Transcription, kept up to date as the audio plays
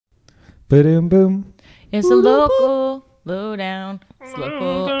Boom, boom. It's a local lowdown. It's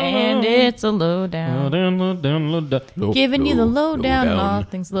local and it's a lowdown. Giving you the lowdown on all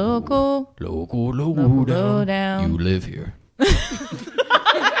things local. Local Lowdown. You live here.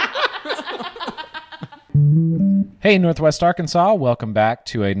 Hey, Northwest Arkansas. Welcome back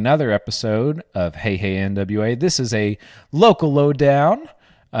to another episode of Hey Hey NWA. This is a local lowdown.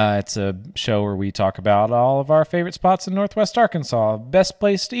 It's a show where we talk about all of our favorite spots in Northwest Arkansas. Best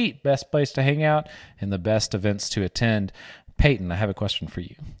place to eat, best place to hang out, and the best events to attend. Peyton, I have a question for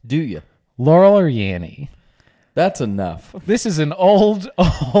you. Do you? Laurel or Yanny? That's enough. This is an old.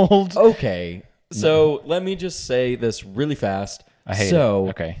 Okay. So let me just say this really fast. I hate it.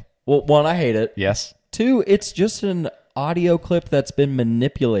 Okay. Well, one, I hate it. Yes. Two, it's just an audio clip that's been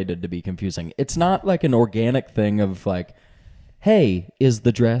manipulated to be confusing. It's not like an organic thing of like, hey, is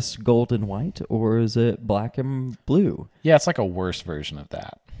the dress gold and white or is it black and blue? Yeah, it's like a worse version of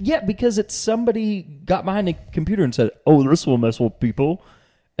that. Yeah, because it's somebody got behind a computer and said, oh, this will mess with people.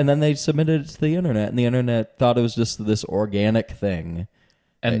 And then they submitted it to the internet, and the internet thought it was just this organic thing.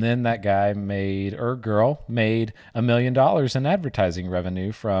 And then that guy girl made $1 million in advertising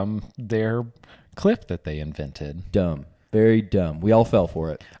revenue from their clip that they invented. Dumb. Very dumb. We all fell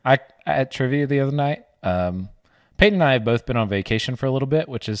for it. I at trivia the other night, Peyton and I have both been on vacation for a little bit,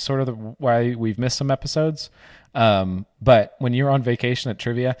 which is sort of why we've missed some episodes. But when you were on vacation at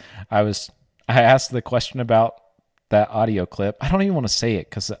trivia, I asked the question about that audio clip. I don't even want to say it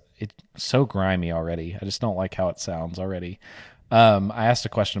because it's so grimy already. I just don't like how it sounds already. I asked a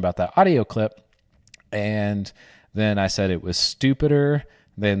question about that audio clip, and then I said it was stupider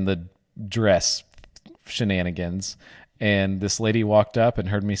than the dress shenanigans. And this lady walked up and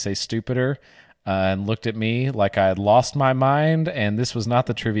heard me say stupider and looked at me like I had lost my mind, and this was not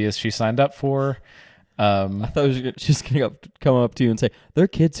the trivia she signed up for. I thought she was just going to come up to you and say, there are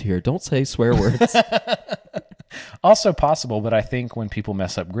kids here. Don't say swear words. Also possible, but I think when people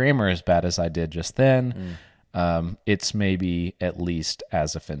mess up grammar as bad as I did just then, it's maybe at least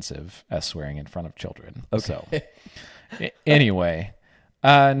as offensive as swearing in front of children. Okay. So, anyway,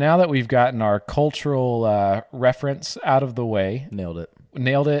 now that we've gotten our cultural reference out of the way,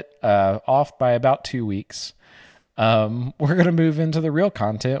 nailed it off by about 2 weeks, we're going to move into the real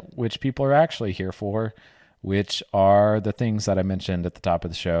content, which people are actually here for, which are the things that I mentioned at the top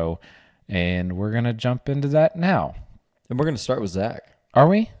of the show. And we're going to jump into that now. And we're going to start with Zach. Are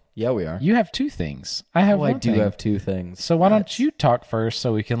we? Yeah, we are. You have two things. I have one I do thing. have two things. So why don't you talk first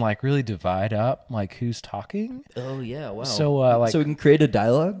so we can like really divide up like who's talking? Oh, yeah. Wow. So so we can create a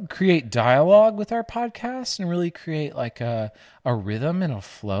dialogue? Create dialogue with our podcast and really create like a rhythm and a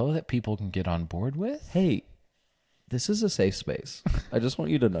flow that people can get on board with. Hey, this is a safe space. I just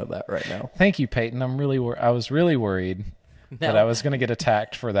want you to know that right now. Thank you, Peyton. I was really worried that I was going to get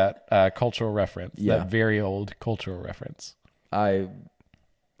attacked for that cultural reference, that very old cultural reference. I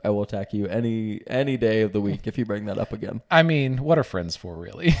will attack you any day of the week if you bring that up again. I mean, what are friends for,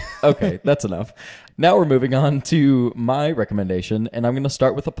 really? Okay, that's enough. Now we're moving on to my recommendation, and I'm going to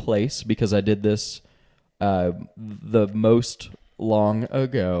start with a place because I did this the most long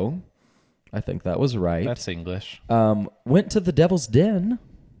ago. I think that was right. That's English. Went to the Devil's Den,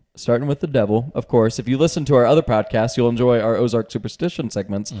 starting with the devil. Of course, if you listen to our other podcasts, you'll enjoy our Ozark Superstition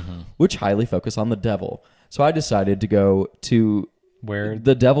segments, which highly focus on the devil. So I decided to go to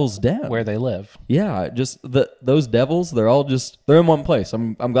the Devil's Den, where they live. Yeah, just those devils. They're in one place.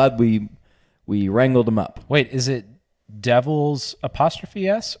 I'm glad we wrangled them up. Wait, is it Devils apostrophe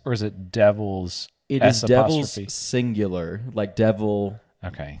S or is it Devils? It S is Devils apostrophe? singular, like devil.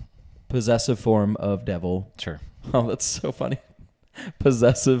 Okay. Possessive form of devil. Sure. Oh, that's so funny.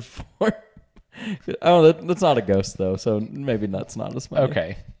 Possessive form. Oh, that's not a ghost though, so maybe that's not as funny.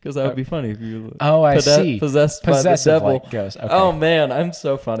 Okay. Because that would be funny if you. I see. Possessed by the devil. Like ghost. Okay. Oh man, I'm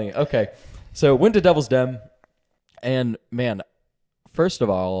so funny. Okay, so went to Devil's Den, and man, first of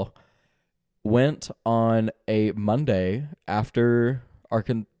all, went on a Monday after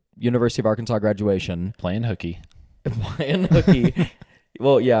University of Arkansas graduation, playing hooky.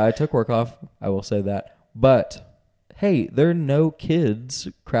 Well, yeah, I took work off. I will say that, but. Hey, there are no kids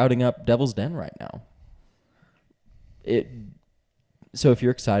crowding up Devil's Den right now. So if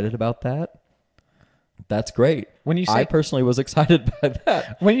you're excited about that, that's great. I personally was excited by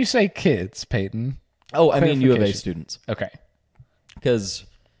that. When you say kids, Peyton. Oh, I mean U of A students. Okay. Because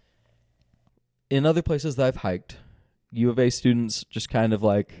in other places that I've hiked, U of A students just kind of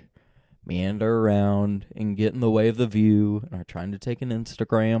like meander around and get in the way of the view and are trying to take an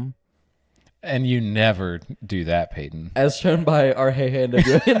Instagram. And you never do that, Peyton. As shown by our Hey Hey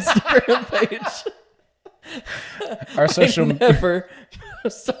NWA Instagram page. Our social I never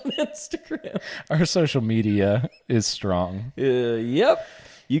posts on Instagram. Our social media is strong. Yep,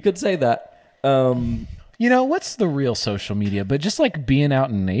 you could say that. You know, what's the real social media? But just like being out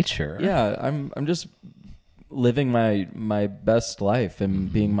in nature. Yeah, I'm just living my best life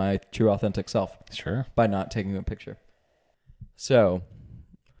and being my true authentic self Sure. by not taking a picture. So,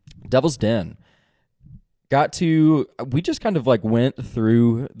 Devil's Den. We just kind of like went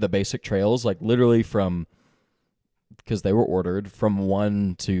through the basic trails, like literally because they were ordered from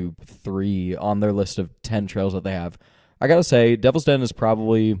 1 to 3 on their list of 10 trails that they have. I gotta say, Devil's Den is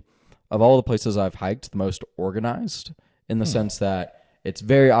probably, of all the places I've hiked, the most organized in the sense that it's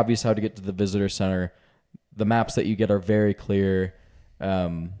very obvious how to get to the visitor center. The maps that you get are very clear.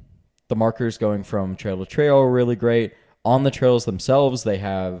 The markers going from trail to trail are really great. On the trails themselves, they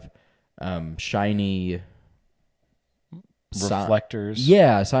have shiny Reflectors.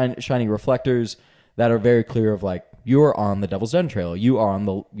 shiny reflectors that are very clear of like, you are on the Devil's Den Trail. You are on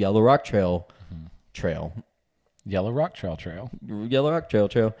the Yellow Rock Trail. Yellow Rock Trail. Yellow Rock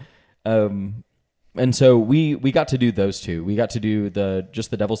Trail. And so we got to do those two. We got to do just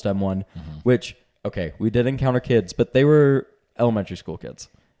the Devil's Den one, which, okay, we did encounter kids, but they were elementary school kids.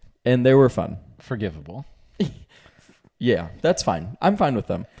 And they were fun. Forgivable. Yeah, that's fine. I'm fine with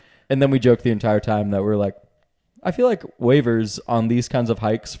them. And then we joked the entire time that we're like, I feel like waivers on these kinds of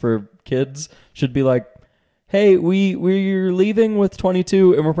hikes for kids should be like, hey, we're leaving with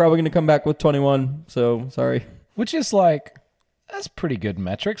 22 and we're probably going to come back with 21. So sorry. Which is like, that's pretty good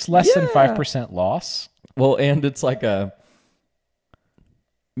metrics. Less than 5% loss. Well, and it's like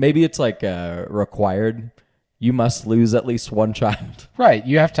maybe it's like required. You must lose at least one child. Right.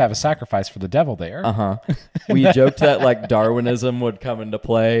 You have to have a sacrifice for the devil there. We joked that like Darwinism would come into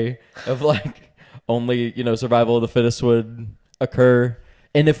play of like only, survival of the fittest would occur.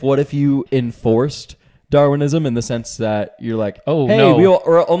 And what if you enforced Darwinism in the sense that you're like, oh, hey, no.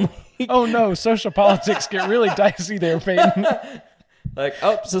 we're only Oh no, social politics get really dicey there, Peyton. like,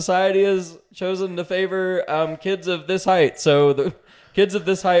 society has chosen to favor kids of this height. So the kids of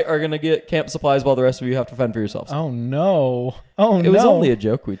this height are going to get camp supplies while the rest of you have to fend for yourselves. Oh no. Oh no. It was only a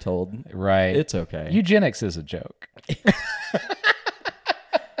joke we told. Right. It's okay. Eugenics is a joke.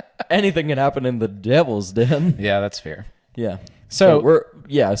 Anything can happen in the Devil's Den. Yeah, that's fair. Yeah. So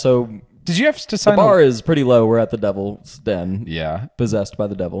so did you have to the sign bar is pretty low. We're at the Devil's Den. Yeah. Possessed by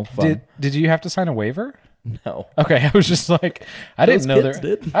the devil. Fun. Did you have to sign a waiver? No. Okay, I was just like, I Those didn't know kids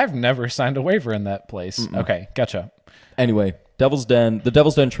there. did. I've never signed a waiver in that place. Okay, gotcha. Anyway, Devil's Den, the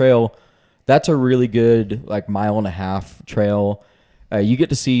Devil's Den Trail, that's a really good like 1.5-mile trail. You get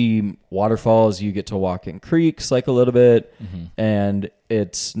to see waterfalls, you get to walk in creeks like a little bit, and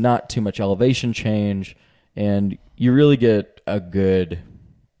it's not too much elevation change, and you really get a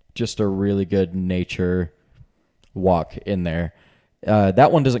really good nature walk in there.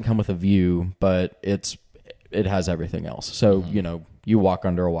 That one doesn't come with a view, but it has everything else. So, you walk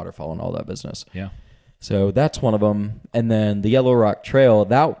under a waterfall and all that business. Yeah. So that's one of them. And then the Yellow Rock Trail,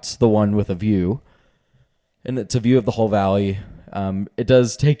 that's the one with a view. And it's a view of the whole valley. It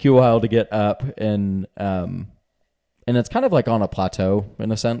does take you a while to get up, and it's kind of like on a plateau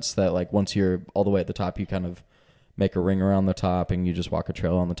in a sense that like once you're all the way at the top, you kind of make a ring around the top and you just walk a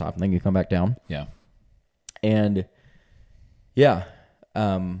trail on the top and then you come back down. Yeah. And yeah,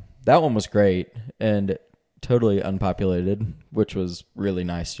 that one was great and totally unpopulated, which was really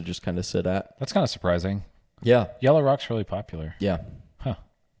nice to just kind of sit at. That's kind of surprising. Yeah. Yellow Rock's really popular. Yeah. Huh.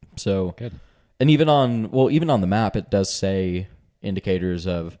 So Good. And even on the map, it does say indicators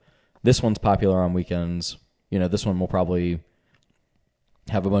of this one's popular on weekends. This one will probably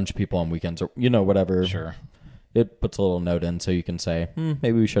have a bunch of people on weekends or, whatever. Sure. It puts a little note in so you can say,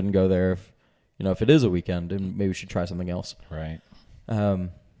 maybe we shouldn't go there if it is a weekend and maybe we should try something else. Right.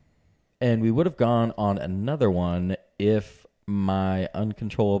 And we would have gone on another one if my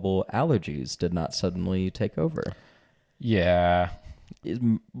uncontrollable allergies did not suddenly take over. Yeah.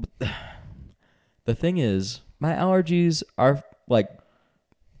 The thing is, my allergies are like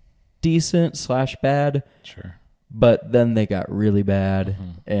decent / bad. Sure. But then they got really bad,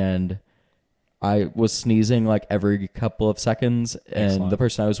 and I was sneezing like every couple of seconds, and Excellent. the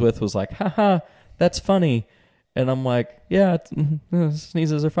person I was with was like, haha, that's funny. And I'm like, yeah,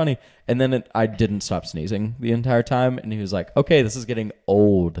 sneezes are funny. And then I didn't stop sneezing the entire time, and he was like, okay, this is getting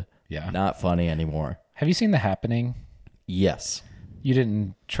old. Yeah. Not funny anymore. Have you seen The Happening? Yes. You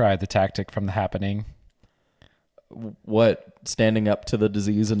didn't try the tactic from The Happening? What? Standing up to the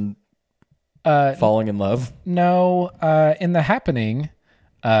disease and falling in love? No. In The Happening,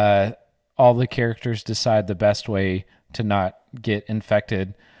 all the characters decide the best way to not get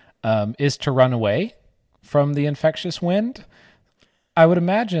infected is to run away from the infectious wind. I would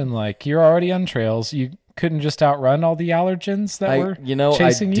imagine like you're already on trails. You couldn't just outrun all the allergens that were I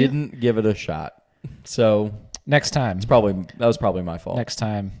chasing you. didn't give it a shot. So Next time. that was probably my fault. Next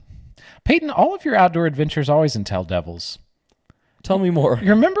time. Peyton, all of your outdoor adventures always entail devils. Tell me more. You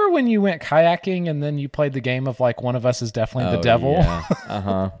remember when you went kayaking and then you played the game of like one of us is definitely the devil? Yeah.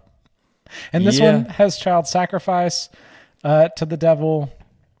 Uh-huh. And this Yeah. one has child sacrifice to the devil.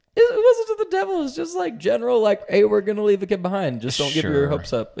 It wasn't to the devil. It was just like general, like, hey, we're going to leave a kid behind. Just don't give your Sure.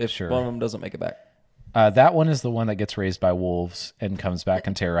 hopes up if Sure. one of them doesn't make it back. That one is the one that gets raised by wolves and comes back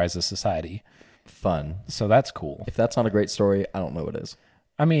and terrorizes society. Fun. So that's cool. If that's not a great story, I don't know what is.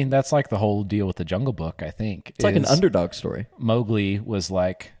 I mean, that's like the whole deal with the Jungle Book, I think. It's like an underdog story. Mowgli was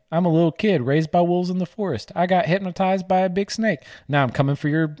like, I'm a little kid raised by wolves in the forest. I got hypnotized by a big snake. Now I'm coming for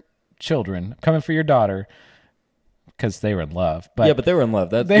your children. I'm coming for your daughter. Because they were in love. But Yeah, but they were in love.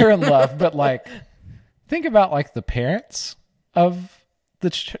 they were in love. But like, think about like the parents of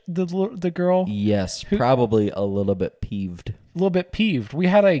the girl. Yes, probably a little bit peeved. A little bit peeved. We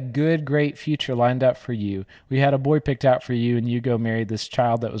had a good, great future lined up for you. We had a boy picked out for you, and you go marry this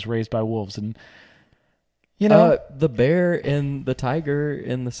child that was raised by wolves. And you know, The bear and the tiger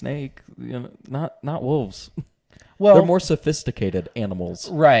and the snake, not wolves. well, They're more sophisticated animals.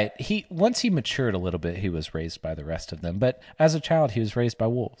 right. Once he matured a little bit, he was raised by the rest of them. But as a child, he was raised by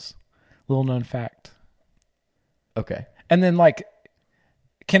wolves. Little known fact. Okay. And then like,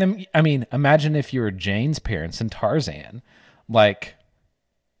 imagine if you were Jane's parents and Tarzan, like.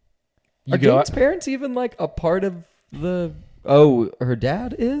 You Are go Jane's parents even like a part of the? Oh, her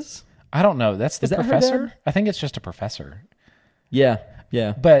dad is. I don't know. That's the Is that her professor. dad? I think it's just a professor. Yeah,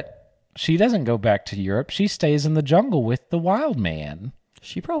 yeah. But she doesn't go back to Europe. She stays in the jungle with the wild man.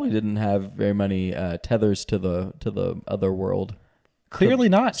 She probably didn't have very many tethers to the other world. Clearly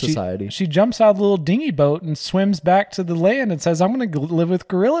not. Society. She jumps out of the little dinghy boat and swims back to the land and says, I'm going to live with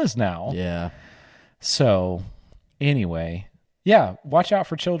gorillas now. Yeah. So, anyway, yeah, watch out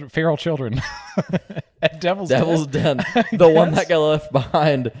for feral children at Devil's Den. Den. The one that got left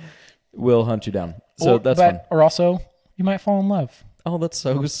behind will hunt you down. So that's fun. Or also, you might fall in love. Oh, that's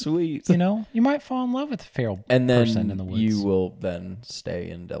so sweet. You know, you might fall in love with a feral And then person in the woods. you will then stay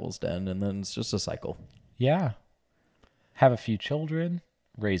in Devil's Den, and then it's just a cycle. Yeah. Have a few children,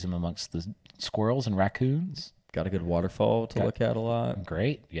 raise them amongst the squirrels and raccoons. Got a good waterfall to look at a lot.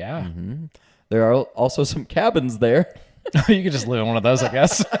 Great. Yeah. There are also some cabins there. You could just live in one of those, I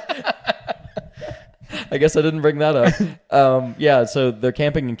guess. I guess I didn't bring that up. Yeah, so their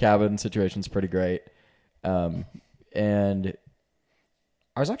camping and cabin situation's pretty great. And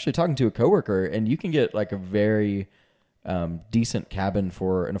I was actually talking to a coworker, and you can get like a very decent cabin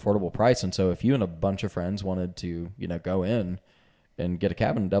for an affordable price. And so if you and a bunch of friends wanted to, go in and get a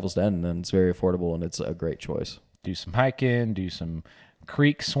cabin in Devil's Den, then it's very affordable and it's a great choice. Do some hiking, do some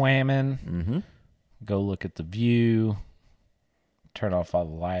creek swimming, go look at the view, turn off all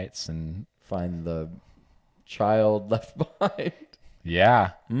the lights, and Find the child left behind.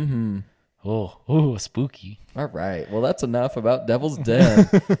 yeah. Oh, spooky. All right. Well, that's enough about Devil's Den.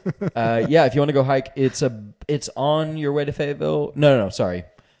 Yeah, if you want to go hike, it's on your way to Fayetteville. No, sorry.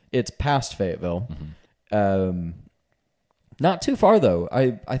 It's past Fayetteville. Not too far though.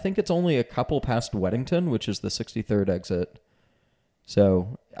 I think it's only a couple past Weddington, which is the 63rd exit.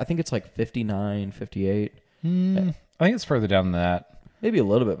 So I think it's like 59, 58. I think it's further down than that. Maybe a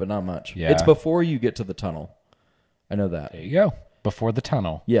little bit, but not much. Yeah. It's before you get to the tunnel. I know that. There you go. Before the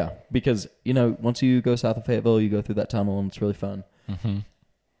tunnel. Yeah, because, once you go south of Fayetteville, you go through that tunnel, and it's really fun.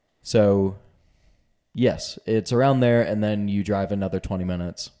 So, yes, it's around there, and then you drive another 20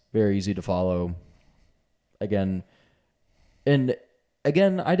 minutes. Very easy to follow. I didn't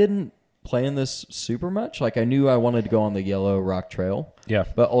plan this super much. Like, I knew I wanted to go on the Yellow Rock Trail. Yeah.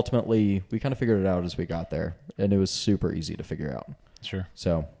 But ultimately, we kind of figured it out as we got there, and it was super easy to figure out. Sure.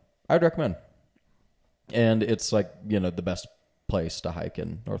 So, I would recommend. And it's like, the best place to hike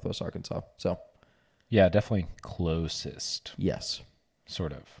in Northwest Arkansas. So, Yeah, definitely closest, yes.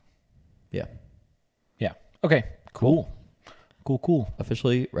 sort of. Yeah. Yeah. Okay. Cool. Cool.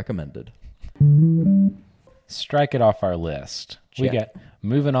 Officially recommended. Strike it off our list. We Check. got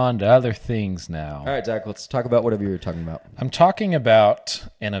moving on to other things now. All right, Zach, let's talk about whatever you're talking about. I'm talking about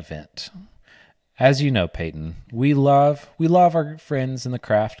an event. As you know, Peyton, we love our friends in the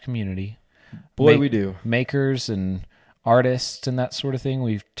craft community. Boy, we do. Makers and artists and that sort of thing.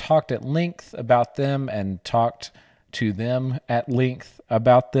 We've talked at length about them and talked to them at length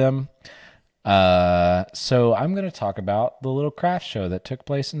about them. So I'm going to talk about the little craft show that took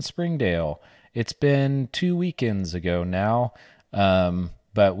place in Springdale. It's been 2 weekends ago now,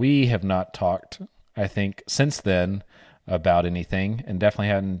 but we have not talked, I think, since then about anything, and definitely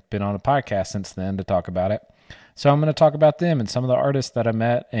hadn't been on a podcast since then to talk about it. So I'm going to talk about them and some of the artists that I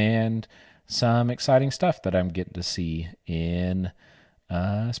met and some exciting stuff that I'm getting to see in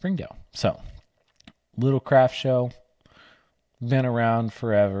Springdale. So, little craft show, been around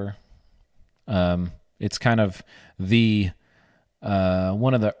forever. It's kind of the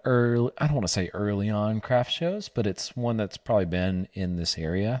one of the early, I don't want to say early on craft shows, but it's one that's probably been in this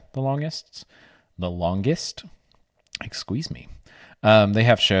area the longest. Excuse me. They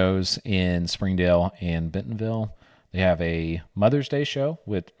have shows in Springdale and Bentonville. They have a Mother's Day show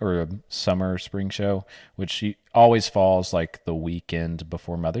or a summer spring show, which always falls like the weekend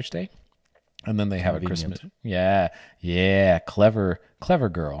before Mother's Day. And then they have a Christmas. Yeah. Clever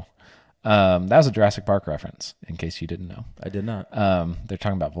girl. That was a Jurassic Park reference, in case you didn't know. I did not. They're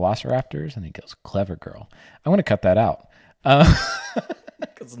talking about velociraptors, and he goes, clever girl. I want to cut that out.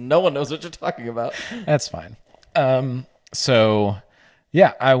 Because no one knows what you're talking about. That's fine. So,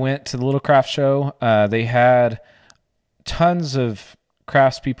 yeah, I went to the little craft show. They had tons of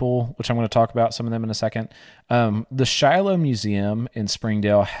craftspeople, which I'm going to talk about some of them in a second. The Shiloh Museum in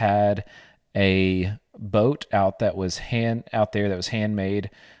Springdale had a boat out that was handmade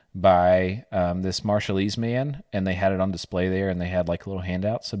by this Marshallese man, and they had it on display there, and they had like little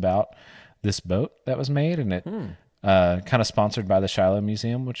handouts about this boat that was made, and it kind of sponsored by the Shiloh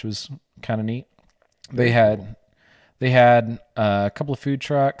Museum, which was kind of neat. They had a couple of food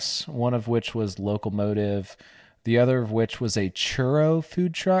trucks, one of which was Locomotive, the other of which was a churro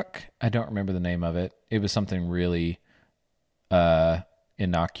food truck. I don't remember the name of it. It was something really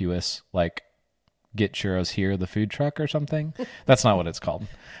innocuous, like Get Churros Here, the food truck or something. That's not what it's called.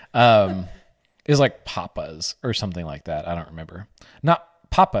 It's like Papas or something like that. I don't remember. Not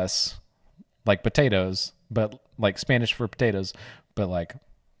papas, like potatoes, but like Spanish for potatoes, but like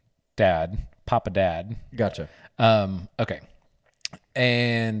dad, Papa Dad. Gotcha. Okay.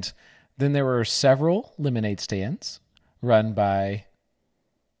 And then there were several lemonade stands run by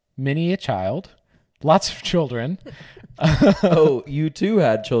many a child, lots of children. Oh, you too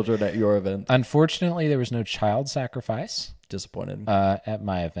had children at your event. Unfortunately, there was no child sacrifice Disappointed. at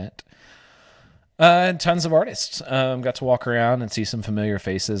my event. And tons of artists. Got to walk around and see some familiar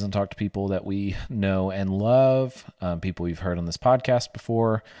faces and talk to people that we know and love, people we've heard on this podcast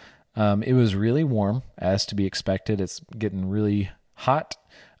before. It was really warm, as to be expected. It's getting really hot.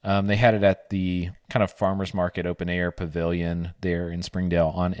 They had it at the kind of farmer's market open air pavilion there in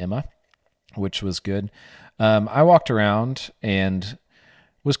Springdale on Emma, which was good. I walked around and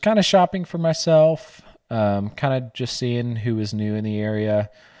was kind of shopping for myself, kind of just seeing who was new in the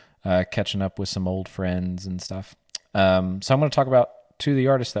area, catching up with some old friends and stuff. So I'm going to talk about two of the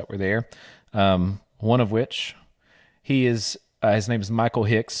artists that were there. One of which, his name is Michael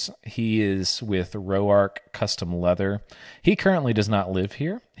Hicks. He is with RoArc Custom Leather. He currently does not live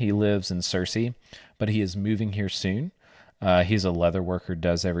here. He lives in Searcy, but he is moving here soon. He's a leather worker,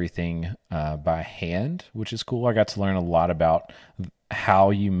 does everything by hand, which is cool. I got to learn a lot about how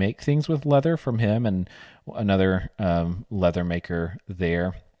you make things with leather from him and another leather maker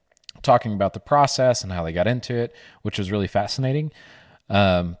there, talking about the process and how they got into it, which was really fascinating.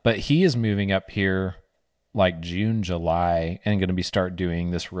 But he is moving up here like June, July, and going to start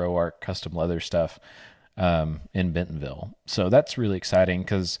doing this RoArc custom leather stuff in Bentonville. So that's really exciting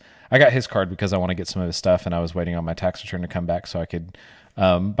because I got his card because I want to get some of his stuff, and I was waiting on my tax return to come back so I could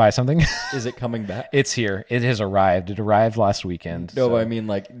buy something. Is it coming back? It's here. It has arrived. It arrived last weekend. No, so. I mean,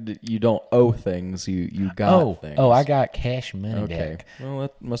 like, you don't owe things. You got things. Oh, I got cash money back. Well,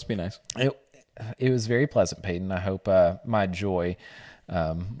 that must be nice. It was very pleasant, Peyton. I hope my joy,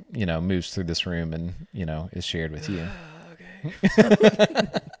 moves through this room and, is shared with you.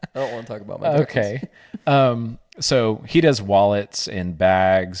 I don't want to talk about my taxes. Okay. So he does wallets and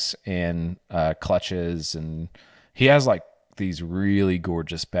bags and clutches, and he has like these really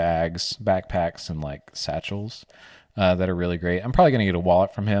gorgeous backpacks, and like satchels that are really great. I'm probably going to get a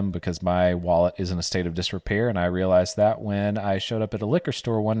wallet from him because my wallet is in a state of disrepair, and I realized that when I showed up at a liquor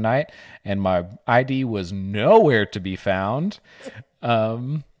store one night and my ID was nowhere to be found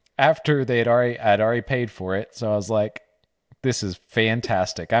after I'd already paid for it. So I was like, this is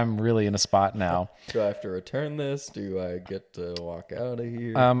fantastic. I'm really in a spot now. Do I have to return this? Do I get to walk out of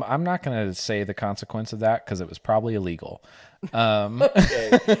here? I'm not going to say the consequence of that because it was probably illegal.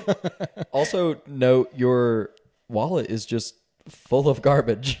 Okay. Also, note your wallet is just full of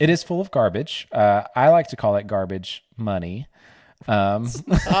garbage. It is full of garbage. I like to call it garbage money. It's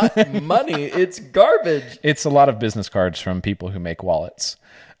not money. It's garbage. It's a lot of business cards from people who make wallets.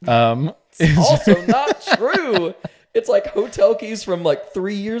 It's also not true. It's like hotel keys from like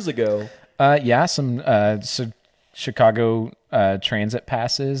 3 years ago. Yeah, some Chicago transit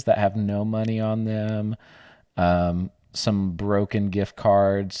passes that have no money on them. Some broken gift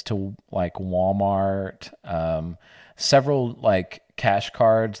cards to like Walmart. Several like cash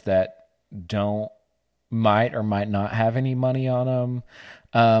cards that don't might or might not have any money on them.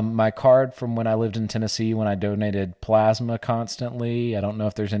 My card from when I lived in Tennessee when I donated plasma constantly. I don't know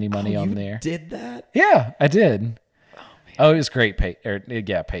if there's any money on there. Did that? Yeah, I did. Oh, it was great, Peyton.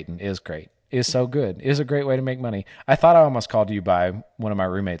 Yeah, Peyton. It was great. It was so good. It was a great way to make money. I thought I almost called you by one of my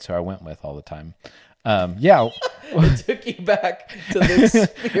roommates who I went with all the time. Yeah. It took you back to the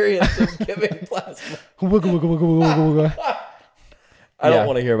experience of giving plasma. I don't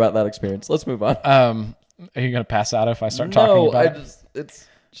want to hear about that experience. Let's move on. Are you going to pass out if I start talking about it? It's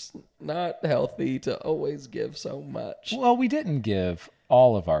just not healthy to always give so much. Well, we didn't give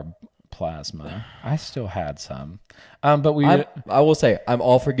all of our plasma. I still had some. But I will say, I'm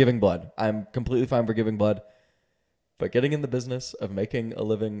all for giving blood. I'm completely fine for giving blood. But getting in the business of making a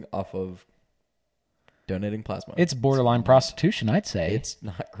living off of donating plasma. It's borderline prostitution, I'd say. It's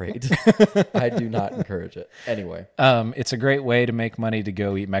not great. I do not encourage it. Anyway. It's a great way to make money to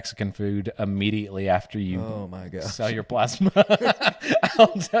go eat Mexican food immediately after you Oh my gosh. sell your plasma.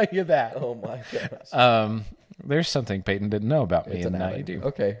 I'll tell you that. Oh my gosh. There's something Peyton didn't know about me, It's and an now outing. you do.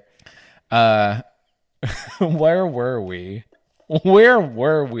 Okay. Where were we? Where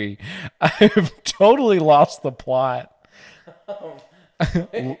were we? I've totally lost the plot.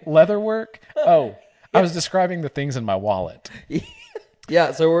 Leatherwork? Oh, I was describing the things in my wallet.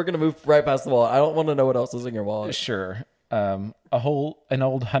 Yeah, so we're going to move right past the wallet. I don't want to know what else is in your wallet. Sure. An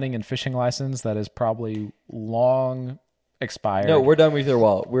old hunting and fishing license that is probably long expired. No, we're done with your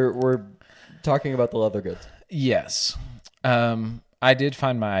wallet. We're talking about the leather goods. Yes. I did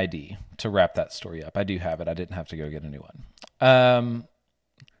find my ID to wrap that story up. I do have it. I didn't have to go get a new one.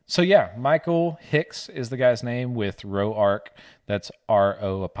 So yeah, Michael Hicks is the guy's name with RoArk. That's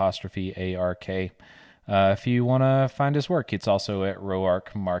RO''ARK. If you want to find his work, it's also at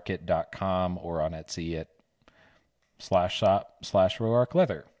roarkmarket.com or on Etsy at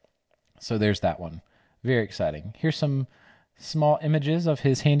 /shop/roarkleather. So there's that one. Very exciting. Here's some small images of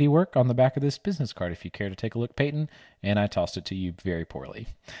his handiwork on the back of this business card if you care to take a look, Peyton. And I tossed it to you very poorly.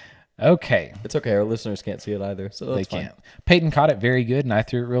 Okay. It's okay. Our listeners can't see it either, so that's They can't. Peyton caught it very good, and I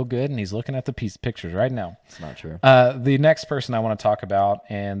threw it real good, and he's looking at the pictures right now. It's not true. The next person I want to talk about,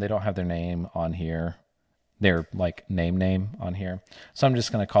 and they don't have their name on here. Their like name on here. So I'm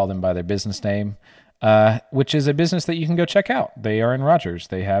just going to call them by their business name, which is a business that you can go check out. They are in Rogers.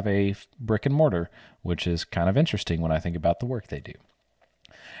 They have a brick and mortar, which is kind of interesting when I think about the work they do.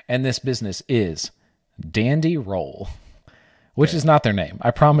 And this business is Dandy Roll, which is not their name.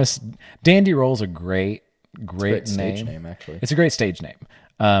 I promise. Dandy Roll's a great name. Stage name, actually. It's a great stage name.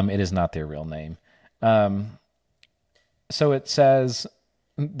 It is not their real name. So it says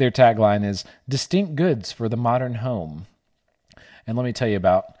their tagline is distinct goods for the modern home. And let me tell you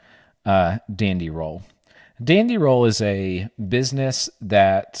about Dandy Roll. Dandy Roll is a business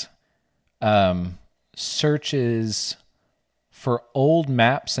that searches for old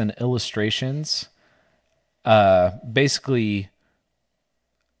maps and illustrations, basically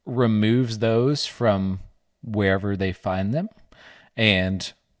removes those from wherever they find them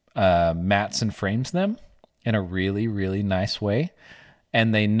and mats and frames them in a really, really nice way.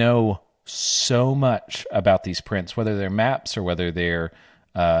 And they know so much about these prints, whether they're maps or whether they're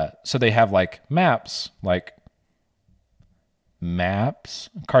so they have like maps,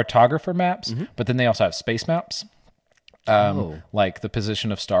 cartographer maps, but then they also have space maps, like the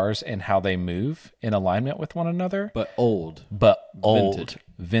position of stars and how they move in alignment with one another. But old.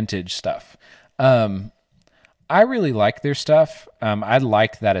 Vintage stuff. I really like their stuff. I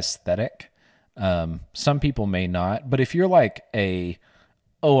like that aesthetic. Some people may not, but if you're like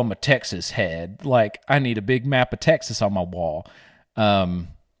I'm a Texas head, like I need a big map of Texas on my wall.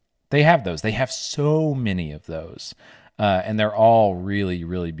 They have those. They have so many of those. And they're all really,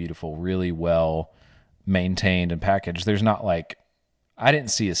 really beautiful, really well maintained and packaged. There's not like, I didn't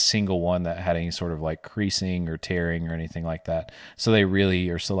see a single one that had any sort of like creasing or tearing or anything like that. So they really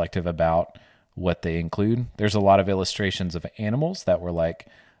are selective about what they include. There's a lot of illustrations of animals that were like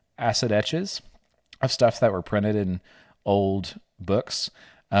acid etches of stuff that were printed in old books.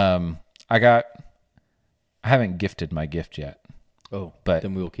 I haven't gifted my gift yet. Oh, but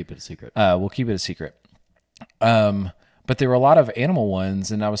then we will keep it a secret. We'll keep it a secret. But there were a lot of animal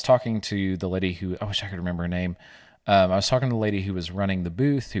ones, and I was talking to the lady who, I wish I could remember her name. I was talking to the lady who was running the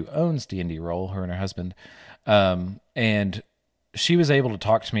booth, who owns D&D Roll, her and her husband. And she was able to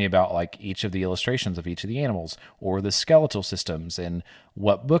talk to me about like each of the illustrations of each of the animals or the skeletal systems and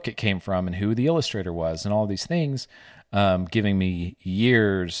what book it came from and who the illustrator was and all these things, giving me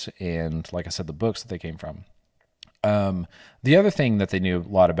years and, like I said, the books that they came from. The other thing that they knew a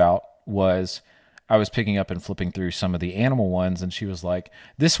lot about was I was picking up and flipping through some of the animal ones, and she was like,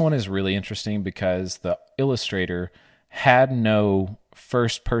 this one is really interesting because the illustrator had no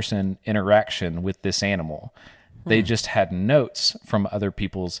first person interaction with this animal. They just had notes from other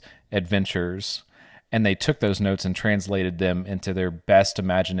people's adventures, and they took those notes and translated them into their best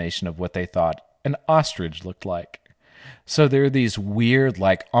imagination of what they thought an ostrich looked like. So there are these weird,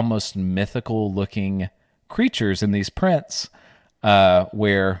 like almost mythical looking creatures in these prints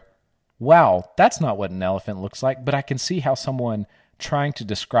where, wow, that's not what an elephant looks like, but I can see how someone trying to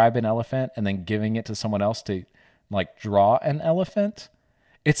describe an elephant and then giving it to someone else to like draw an elephant,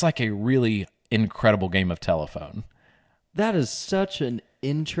 it's like a really incredible game of telephone. That is such an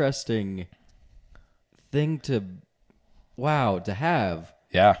interesting thing to have.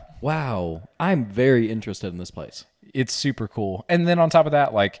 Yeah. Wow. I'm very interested in this place. It's super cool. And then on top of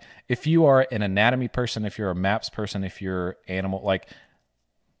that, like if you are an anatomy person, if you're a maps person, if you're animal, like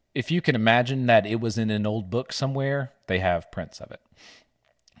if you can imagine that it was in an old book somewhere, they have prints of it.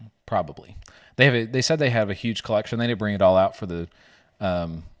 Probably. They said they have a huge collection. They didn't bring it all out for the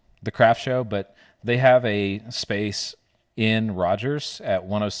craft show, but they have a space in Rogers at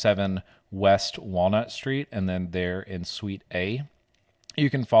 107 West Walnut Street, and then they're in Suite A. You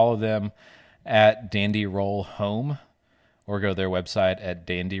can follow them at Dandy Roll Home or go to their website at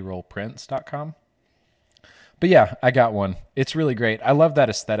dandyrollprints.com. But yeah, I got one. It's really great. I love that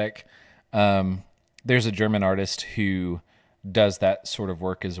aesthetic. There's a German artist who does that sort of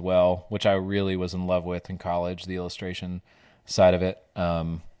work as well, which I really was in love with in college, the illustration side of it.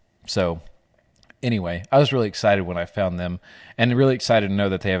 So anyway, I was really excited when I found them and really excited to know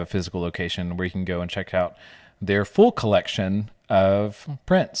that they have a physical location where you can go and check out their full collection of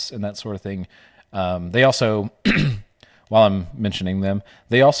prints and that sort of thing. They also, while I'm mentioning them,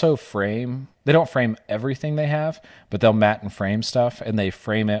 they don't frame everything they have, but they'll mat and frame stuff, and they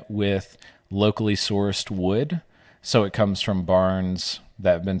frame it with locally sourced wood. So it comes from barns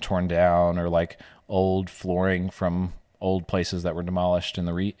that have been torn down or like old flooring from old places that were demolished in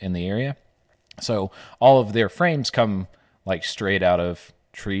the area. So all of their frames come like straight out of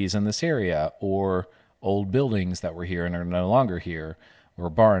trees in this area or old buildings that were here and are no longer here, or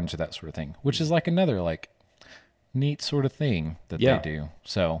barns or that sort of thing, which is like another like neat sort of thing that they do.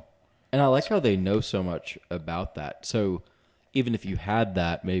 So, and I like how they know so much about that. So even if you had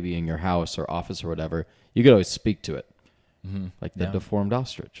that maybe in your house or office or whatever, you could always speak to it, like the deformed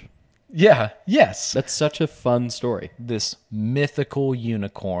ostrich. Yeah. Yes. That's such a fun story. This mythical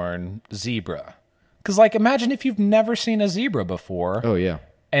unicorn zebra. Because like, imagine if you've never seen a zebra before. Oh yeah.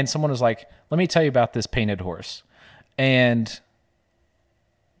 And someone was like, let me tell you about this painted horse. Or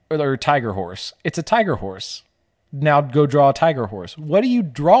tiger horse. It's a tiger horse. Now go draw a tiger horse. What do you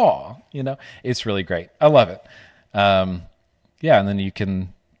draw? You know, it's really great. I love it. Yeah, and then you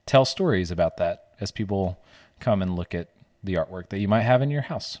can tell stories about that as people come and look at the artwork that you might have in your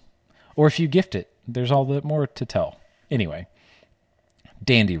house. Or if you gift it, there's all the more to tell. Anyway,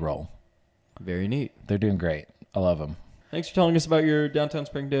 Dandy Roll. Very neat. They're doing great. I love them. Thanks for telling us about your downtown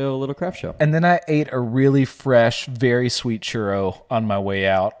Springdale little craft show. And then I ate a really fresh, very sweet churro on my way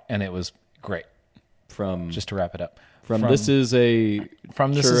out, and it was great. Just to wrap it up. This is a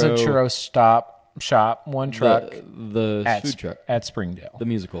churro shop, one truck. The food truck. At Springdale. The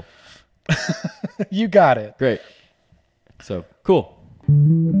musical. You got it. Great. So, cool.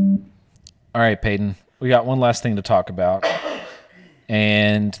 All right, Peyton. We got one last thing to talk about.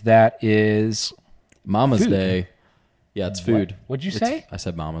 And that is Mama's food. Day. Yeah, it's food. What'd you say? I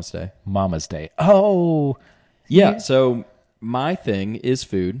said Mama's Day. Mama's Day. Oh. Yeah, so my thing is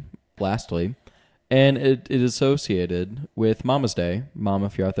food, lastly. And it is associated with Mama's Day. Mom,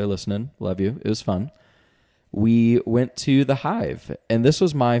 if you're out there listening, love you. It was fun. We went to the Hive. And this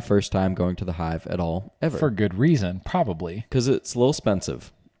was my first time going to the Hive at all, ever. For good reason, probably. Because it's a little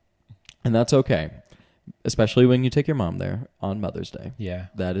expensive. And that's okay. Especially when you take your mom there on Mother's Day. Yeah.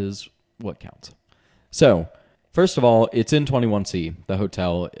 That is what counts. So, first of all, it's in 21C, the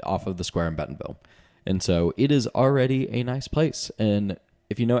hotel off of the square in Bentonville. And so it is already a nice place. And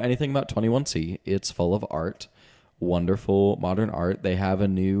if you know anything about 21C, it's full of art, wonderful modern art. They have a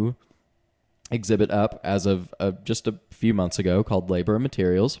new exhibit up as of just a few months ago called Labor and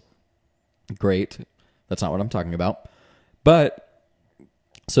Materials. Great. That's not what I'm talking about. But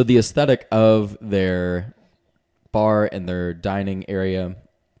so the aesthetic of their bar and their dining area,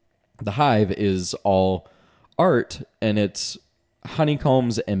 the Hive, is all art, and it's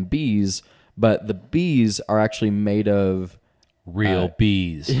honeycombs and bees, but the bees are actually made of Real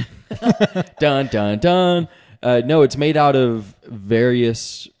bees. dun dun dun. No, it's made out of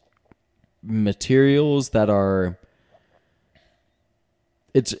various materials that are.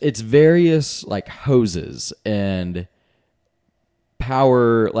 It's various like hoses and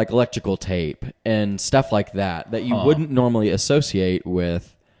power, like electrical tape and stuff like that you wouldn't normally associate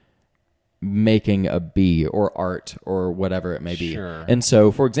with making a bee or art or whatever it may be. Sure. And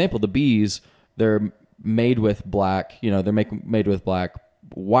so, for example, the bees, they're made with black, they're made with black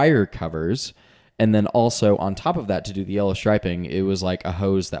wire covers. And then also on top of that, to do the yellow striping, it was like a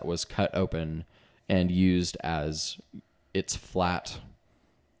hose that was cut open and used as its flat.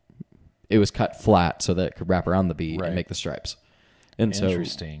 It was cut flat so that it could wrap around the bee and make the stripes. And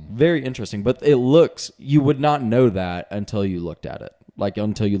Interesting. so, very interesting. But you would not know that until you looked at it. Like,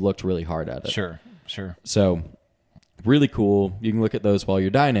 until you looked really hard at it. Sure. So, really cool. You can look at those while you're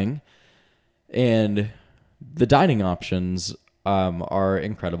dining. And the dining options are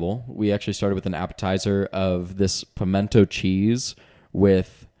incredible. We actually started with an appetizer of this pimento cheese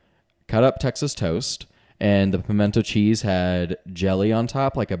with cut up Texas toast. And the pimento cheese had jelly on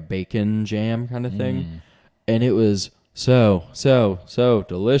top, like a bacon jam kind of thing. And it was so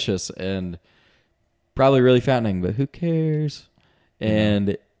delicious and probably really fattening, but who cares?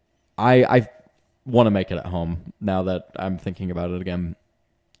 And I want to make it at home now that I'm thinking about it again.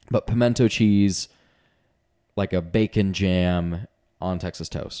 But pimento cheese, like a bacon jam on Texas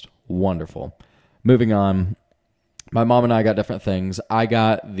toast. Wonderful. Moving on. My mom and I got different things. I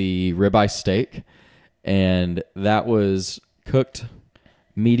got the ribeye steak, and that was cooked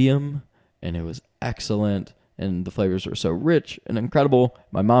medium, and it was excellent, and the flavors were so rich and incredible.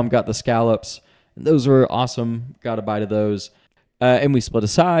 My mom got the scallops, and those were awesome. Got a bite of those. And we split a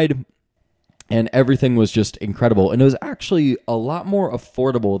side, and everything was just incredible. And it was actually a lot more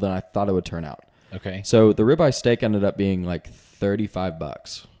affordable than I thought it would turn out. Okay. So the ribeye steak ended up being like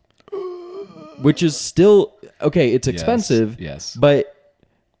 $35, which is still okay. It's expensive, Yes. but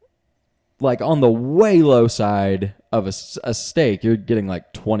like on the way low side of a steak, you're getting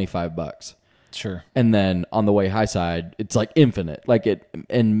like $25. Sure. And then on the way high side, it's like infinite. Like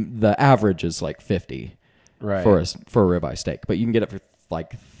and the average is like 50 Right. for a ribeye steak, but you can get it for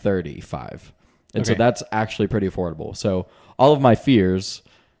like 35. And so Okay. that's actually pretty affordable. So all of my fears,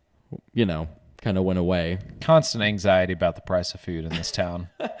 kind of went away Constant anxiety about the price of food in this town.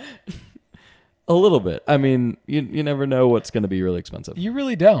 a little bit. I mean, you never know what's going to be really expensive. You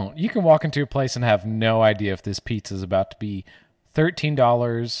really don't. You can walk into a place and have no idea if this pizza is about to be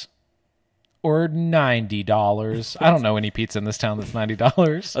 $13 or $90. I don't know any pizza in this town that's $90. I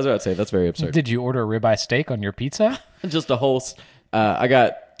was about to say, that's very absurd. Did you order a ribeye steak on your pizza? Just a whole... I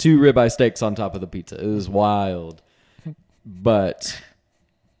got 2 ribeye steaks on top of the pizza. It was wild. But...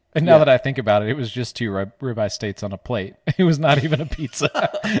 And now that I think about it, it was just 2 ribeye steaks on a plate. It was not even a pizza.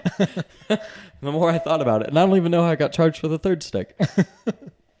 The more I thought about it, and I don't even know how I got charged for the 3rd steak.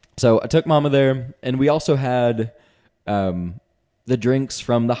 So I took Mama there, and we also had the drinks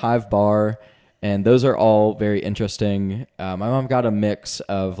from the Hive Bar, and those are all very interesting. My mom got a mix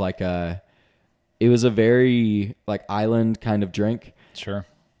of it was a very like island kind of drink, Sure.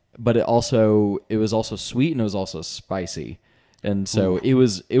 but it was also sweet and it was also spicy. And so it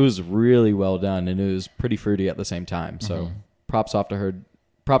was really well done, and it was pretty fruity at the same time. So props to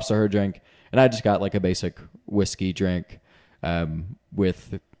her drink. And I just got like a basic whiskey drink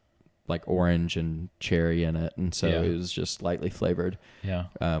with like orange and cherry in it, and so it was just lightly flavored. Yeah.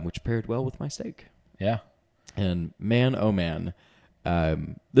 Which paired well with my steak. Yeah. And man, oh man,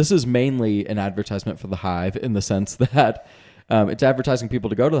 this is mainly an advertisement for the Hive in the sense that it's advertising people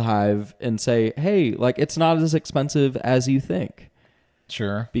to go to the Hive and say, hey, like it's not as expensive as you think.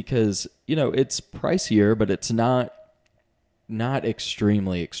 Sure. Because, it's pricier, but it's not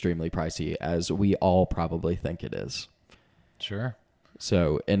extremely, extremely pricey as we all probably think it is. Sure.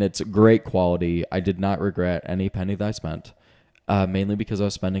 So, and it's great quality. I did not regret any penny that I spent, mainly because I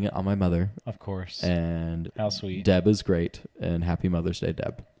was spending it on my mother. Of course. And How sweet. Deb is great, and happy Mother's Day,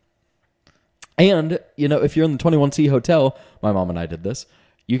 Deb. And, if you're in the 21C hotel, my mom and I did this,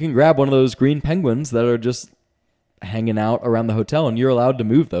 you can grab one of those green penguins that are just hanging out around the hotel, and you're allowed to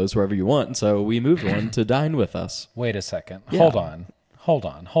move those wherever you want. So we moved one to dine with us. Wait a second. Yeah. Hold on.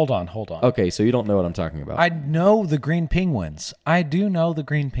 Okay, so you don't know what I'm talking about. I know the green penguins. I do know the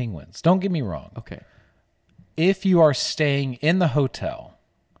green penguins. Don't get me wrong. Okay. If you are staying in the hotel,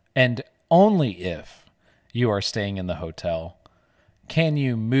 and only if you are staying in the hotel, can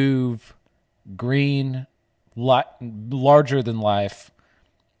you move larger than life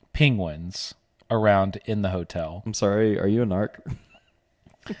penguins around in the hotel. I'm sorry, are you a narc?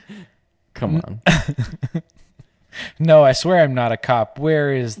 Come on. No, I swear I'm not a cop.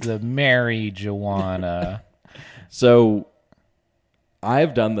 Where is the marijuana? So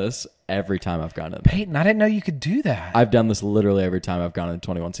I've done this every time I've gone in. Peyton, I didn't know you could do that. I've done this literally every time I've gone in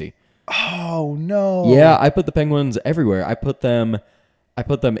 21C. Oh no. Yeah, I put the penguins everywhere. I put them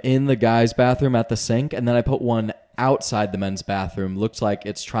in the guys' bathroom at the sink, and then I put one outside the men's bathroom. Looks like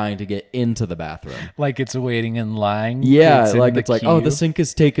it's trying to get into the bathroom. Like it's waiting in line. Yeah, in like the it's like, oh, queue. the sink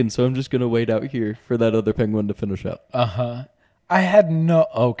is taken, so I'm just gonna wait out here for that other penguin to finish up. I had no.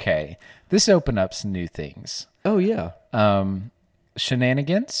 Okay, this opened up some new things. Oh yeah.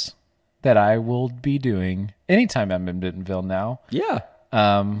 Shenanigans that I will be doing anytime I'm in Bentonville now. Yeah.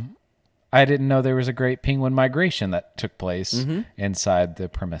 I didn't know there was a great penguin migration that took place Mm-hmm. inside the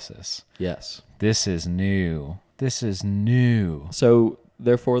premises. Yes. This is new. This is new. So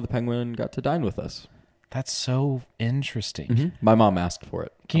therefore, the penguin got to dine with us. That's so interesting. My mom asked for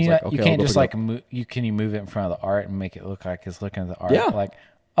it. Can I you was not, like, you okay, can't I'll just go like pick it up. can you move it in front of the art and make it look like it's looking at the art? Yeah. Like,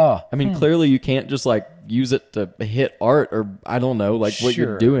 oh, I mean, clearly you can't just like use it to hit art, or I don't know, like what Sure.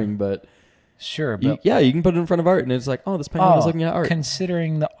 you're doing, but sure, you, but yeah, you can put it in front of art, and it's like, oh, this penguin is looking at art.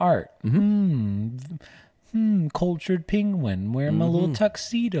 considering the art. Cultured penguin wearing my little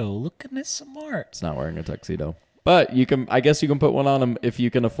tuxedo, looking at some art. It's not wearing a tuxedo, but you can. I guess you can put one on him if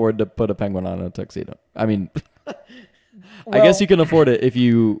you can afford to put a penguin on a tuxedo. I mean, I guess you can afford it if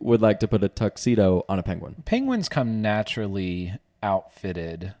you would like to put a tuxedo on a penguin. Penguins come naturally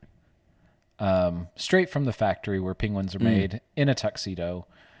outfitted, straight from the factory where penguins are made in a tuxedo.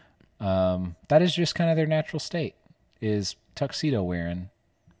 That is just kind of their natural state, is tuxedo wearing.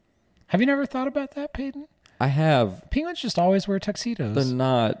 Have you never thought about that, Peyton? I have. Penguins just always wear tuxedos. They're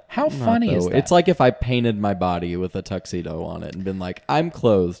not. How not funny is though. that? It's like if I painted my body with a tuxedo on it and been like, I'm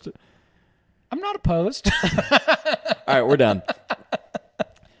clothed. I'm not opposed. All right, we're done.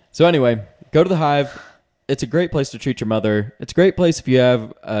 So anyway, go to the Hive. It's a great place to treat your mother. It's a great place if you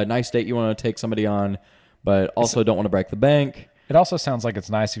have a nice date you want to take somebody on, but also don't want to break the bank. It also sounds like it's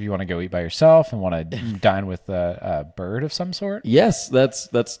nice if you want to go eat by yourself and want to dine with a bird of some sort. Yes, that's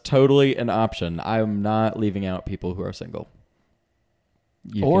totally an option. I'm not leaving out people who are single.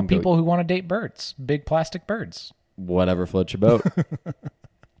 You Or can go- people who want to date birds, big plastic birds. whatever floats your boat.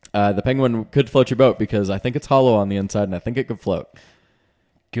 The penguin could float your boat because I think it's hollow on the inside and I think it could float.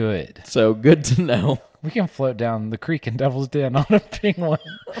 Good. So good to know. We can float down the creek in Devil's Den on a penguin.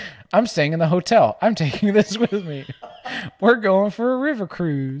 I'm staying in the hotel. I'm taking this with me. We're going for a river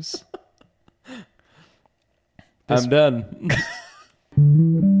cruise. I'm done.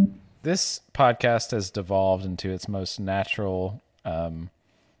 This podcast has devolved into its most natural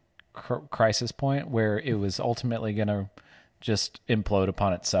crisis point where it was ultimately going to just implode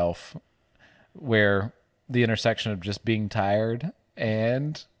upon itself, where the intersection of just being tired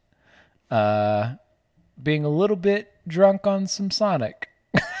and being a little bit drunk on some Sonic.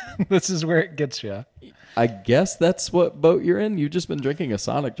 This is where it gets you. I guess that's what boat you're in. You've just been drinking a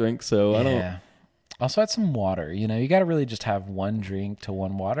Sonic drink, so I don't. Yeah. Also had some water. You know, you got to really just have one drink to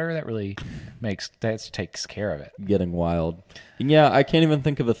one water. That really takes care of it. Getting wild. And yeah, I can't even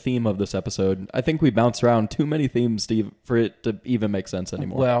think of a theme of this episode. I think we bounce around too many themes for it to even make sense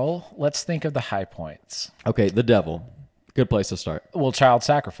anymore. Well, let's think of the high points. Okay, the devil. Good place to start. Well, child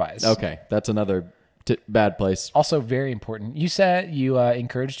sacrifice. Okay, that's another bad place. Also very important. You said you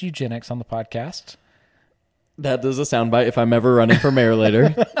encouraged eugenics on the podcast. That does a soundbite if I'm ever running for mayor later.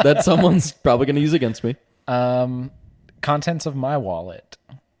 That someone's probably going to use against me. Contents of my wallet.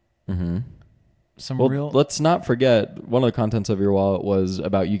 Mm-hmm. Some Well, real... let's not forget, one of the contents of your wallet was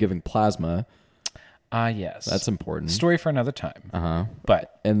about you giving plasma. yes. That's important. Story for another time. Uh-huh.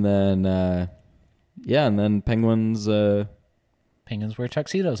 But And then, and then penguins, penguins wear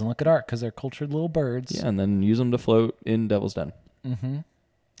tuxedos and look at art because they're cultured little birds. and then use them to float in Devil's Den.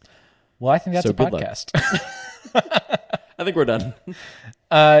 Well, I think that's So a good luck. podcast. I think we're done.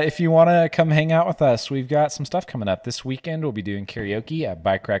 If you want to come hang out with us, we've got some stuff coming up. This weekend, we'll be doing karaoke at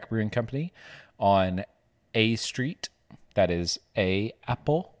Bike Rack Brewing Company on A Street. That is A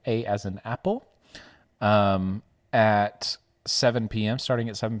as in apple, at 7 p.m., starting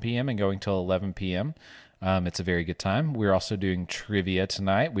at 7 p.m. and going till 11 p.m. It's a very good time. We're also doing trivia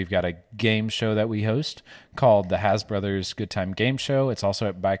tonight. We've got a game show that we host called the Has Brothers Good Time Game Show. It's also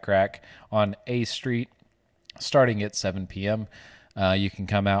at Bike Rack on A Street, starting at 7 p.m. You can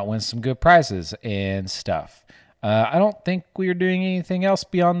come out, win some good prizes and stuff. I don't think we are doing anything else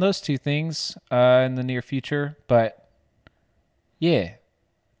beyond those two things in the near future, but yeah.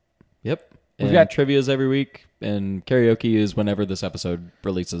 Yep. We've And got- trivias every week, and karaoke is whenever this episode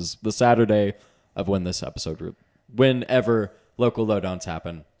releases. The Saturday of when this episode, whenever local lowdowns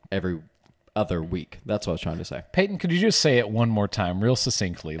happen every other week. That's what I was trying to say. Peyton, could you just say it one more time, real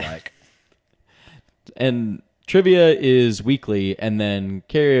succinctly, like? And trivia is weekly, and then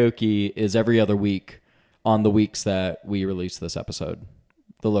karaoke is every other week on the weeks that we release this episode,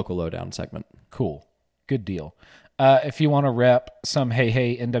 the local lowdown segment. Cool. Good deal. If you want to rep some Hey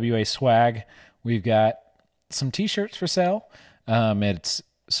Hey NWA swag, we've got some t-shirts for sale. It's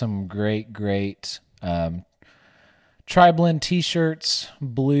some great tri-blend t-shirts,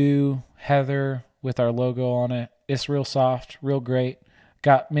 blue, heather with our logo on it. It's real soft, real great.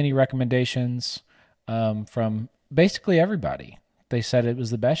 Got many recommendations from basically everybody. They said it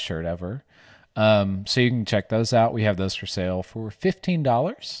was the best shirt ever. So you can check those out. We have those for sale for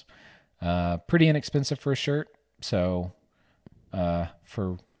 $15. Pretty inexpensive for a shirt. So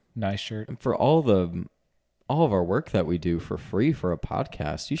for nice shirt. And for all of our work that we do for free for a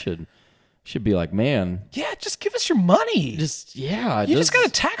podcast, you should be like, man, Yeah, just give us your money. You just got a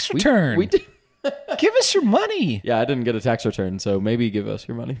tax return. We did. Give us your money. Yeah, I didn't get a tax return, so maybe give us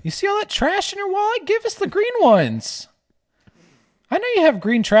your money. You see all that trash in your wallet? Give us the green ones. I know you have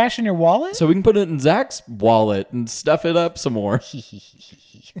green trash in your wallet. So we can put it in Zach's wallet and stuff it up some more.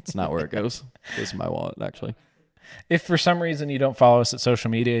 It's not where it goes. It goes in my wallet, actually. If for some reason you don't follow us at social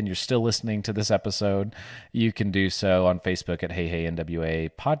media and you're still listening to this episode, you can do so on Facebook at Hey Hey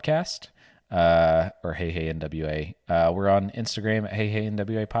NWA Podcast or Hey Hey NWA. We're on Instagram at Hey Hey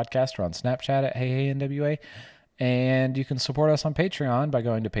NWA Podcast. We're on Snapchat at Hey Hey NWA. And you can support us on Patreon by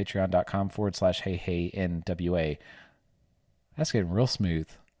going to patreon.com/Hey Hey NWA. That's getting real smooth.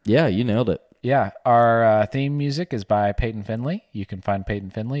 Yeah, you nailed it. Yeah, our theme music is by Peyton Finley. You can find Peyton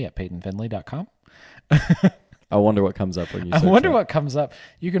Finley at peytonfinley.com. I wonder what comes up when you I search wonder that. what comes up.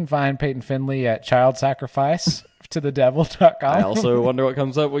 You can find Peyton Finley at childsacrificetothe-devil.com. I also wonder what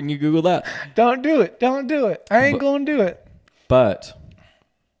comes up when you Google that. Don't do it. Don't do it. I ain't going to do it. But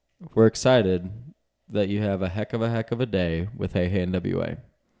we're excited that you have a heck of a day with Hey Hey NWA.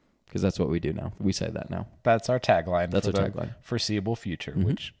 Because that's what we do now. We say that now. That's our tagline. That's for our the tagline. Foreseeable future,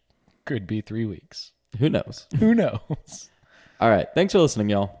 which could be 3 weeks. Who knows? Who knows? All right. Thanks for listening,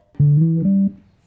 y'all.